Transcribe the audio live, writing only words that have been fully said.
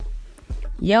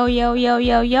Yo, yo, yo,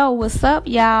 yo, yo, what's up,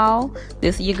 y'all?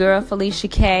 This is your girl, Felicia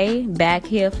K, back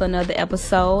here for another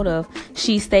episode of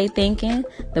She Stay Thinking,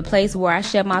 the place where I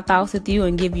share my thoughts with you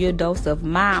and give you a dose of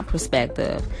my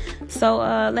perspective. So,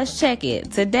 let's check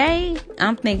it. Today,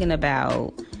 I'm thinking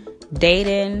about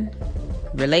dating,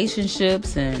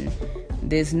 relationships, and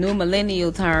this new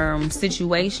millennial term,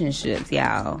 situationships,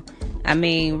 y'all. I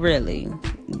mean, really,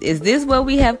 is this what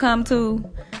we have come to?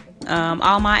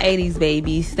 All my 80s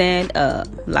babies, stand up,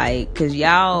 cause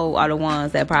y'all are the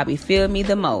ones that probably feel me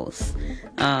the most.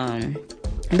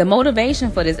 The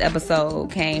motivation for this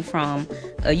episode came from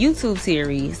a YouTube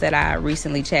series that I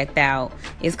recently checked out.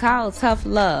 It's called Tough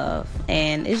Love,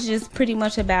 and it's just pretty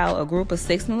much about a group of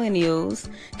 6 millennials.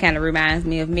 Kind of reminds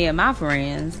me of me and my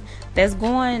friends that's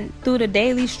going through the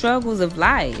daily struggles of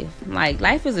life. Like,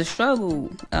 life is a struggle,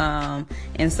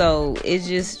 and so it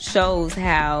just shows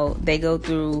how they go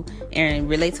through and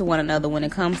relate to one another when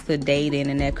it comes to dating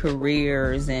and their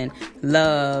careers and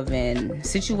love and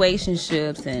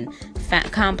situationships and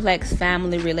complex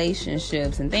family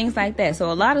relationships and things like that.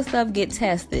 So a lot of stuff get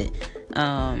tested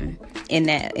in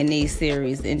these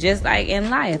series, and just like in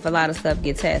life, a lot of stuff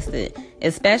get tested,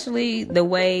 especially the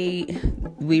way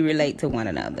we relate to one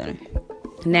another.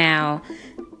 Now,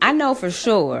 I know for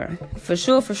sure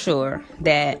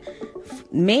that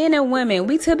men and women,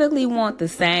 we typically want the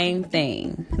same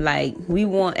thing. Like, we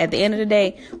want, at the end of the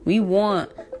day, we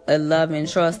want a loving,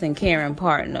 trusting, caring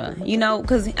partner. You know,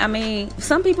 because, I mean,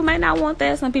 some people might not want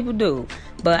that, some people do.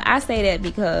 But I say that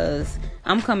because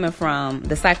I'm coming from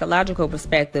the psychological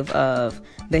perspective of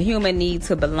the human need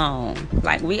to belong.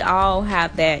 Like, we all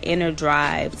have that inner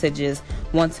drive to just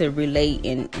want to relate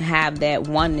and have that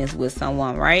oneness with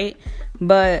someone, right?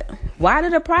 But why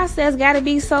did the process gotta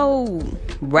be so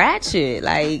ratchet?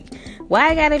 Like,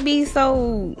 why it gotta be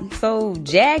so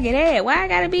jagged edge? Why it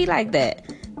gotta be like that?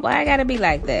 Why it gotta be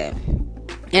like that?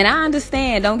 And I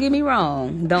understand, don't get me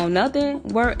wrong.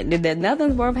 Nothing's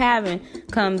worth having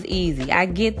comes easy. I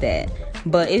get that.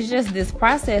 But it's just, this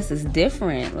process is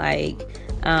different. Like,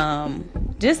 I'm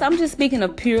just speaking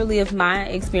of purely of my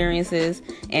experiences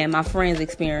and my friends'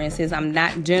 experiences. I'm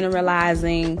not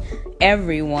generalizing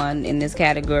everyone in this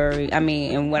category. I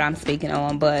mean, in what I'm speaking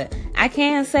on, but I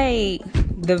can say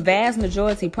the vast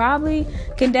majority probably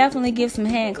can definitely give some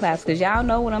hand claps, because y'all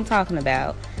know what I'm talking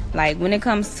about. Like, when it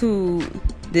comes to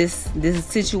this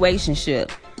situationship.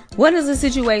 What is a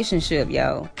situationship,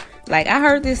 yo? Like, I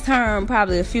heard this term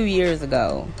probably a few years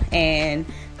ago, and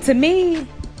to me,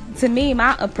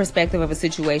 my perspective of a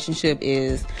situationship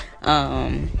is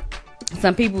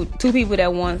two people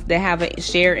that have a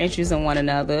shared interest in one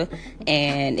another,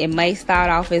 and it may start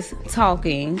off as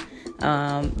talking.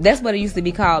 That's what it used to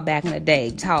be called back in the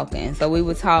day, talking. So we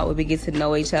would talk, we would get to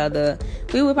know each other.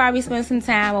 We would probably spend some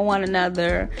time with one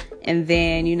another, and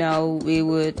then, you know, we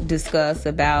would discuss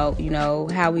about, you know,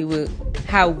 how do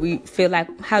we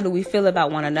feel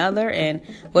about one another, and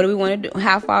what do we want to do,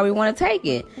 how far we want to take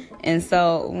it. And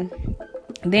so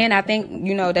then I think,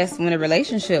 you know, that's when a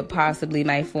relationship possibly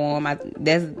might form.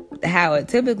 That's how it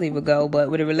typically would go.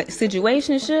 But with a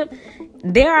situationship,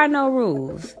 there are no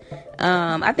rules.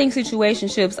 I think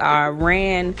situationships are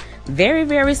ran very,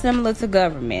 very similar to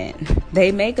government.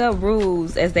 They make up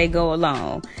rules as they go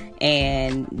along,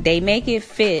 and they make it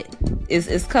fit.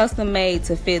 It's custom made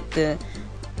to fit the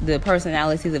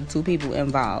personalities of two people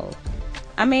involved.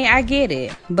 I mean, I get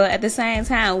it, but at the same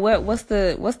time, what's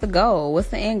the goal? What's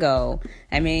the end goal?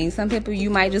 I mean, some people, you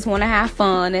might just want to have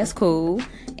fun. That's cool.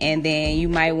 And then you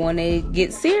might want to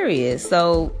get serious.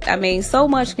 So, I mean, so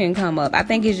much can come up. I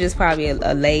think it's just probably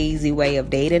a lazy way of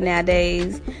dating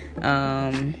nowadays.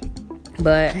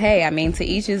 But hey, I mean, to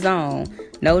each his own.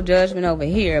 No judgment over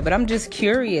here. But I'm just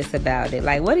curious about it.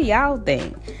 Like, what do y'all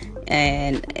think?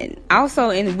 And also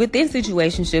within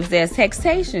situationships, there's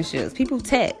textationships. People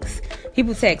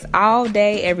text all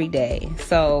day, every day.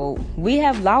 So we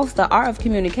have lost the art of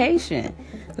communication.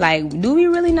 Like, do we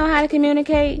really know how to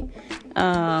communicate?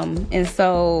 And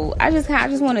so I just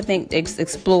want to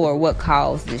explore what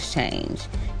caused this change.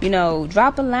 You know,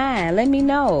 drop a line, let me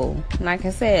know. Like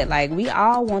I said, like, we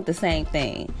all want the same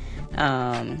thing.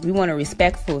 We want a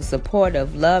respectful,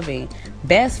 supportive, loving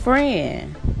best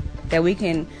friend that we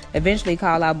can eventually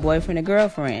call our boyfriend or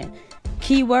girlfriend.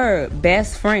 Keyword,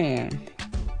 best friend.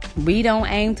 We don't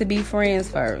aim to be friends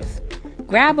first.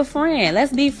 Grab a friend.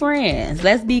 Let's be friends.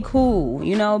 Let's be cool,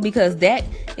 you know, because that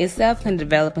itself can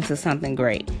develop into something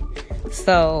great.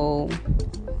 So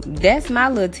that's my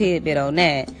little tidbit on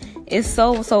that. It's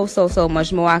so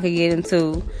much more I could get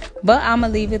into, but I'm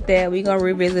going to leave it there. We're going to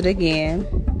revisit again.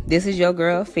 This is your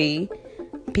girl, Fee.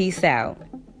 Peace out.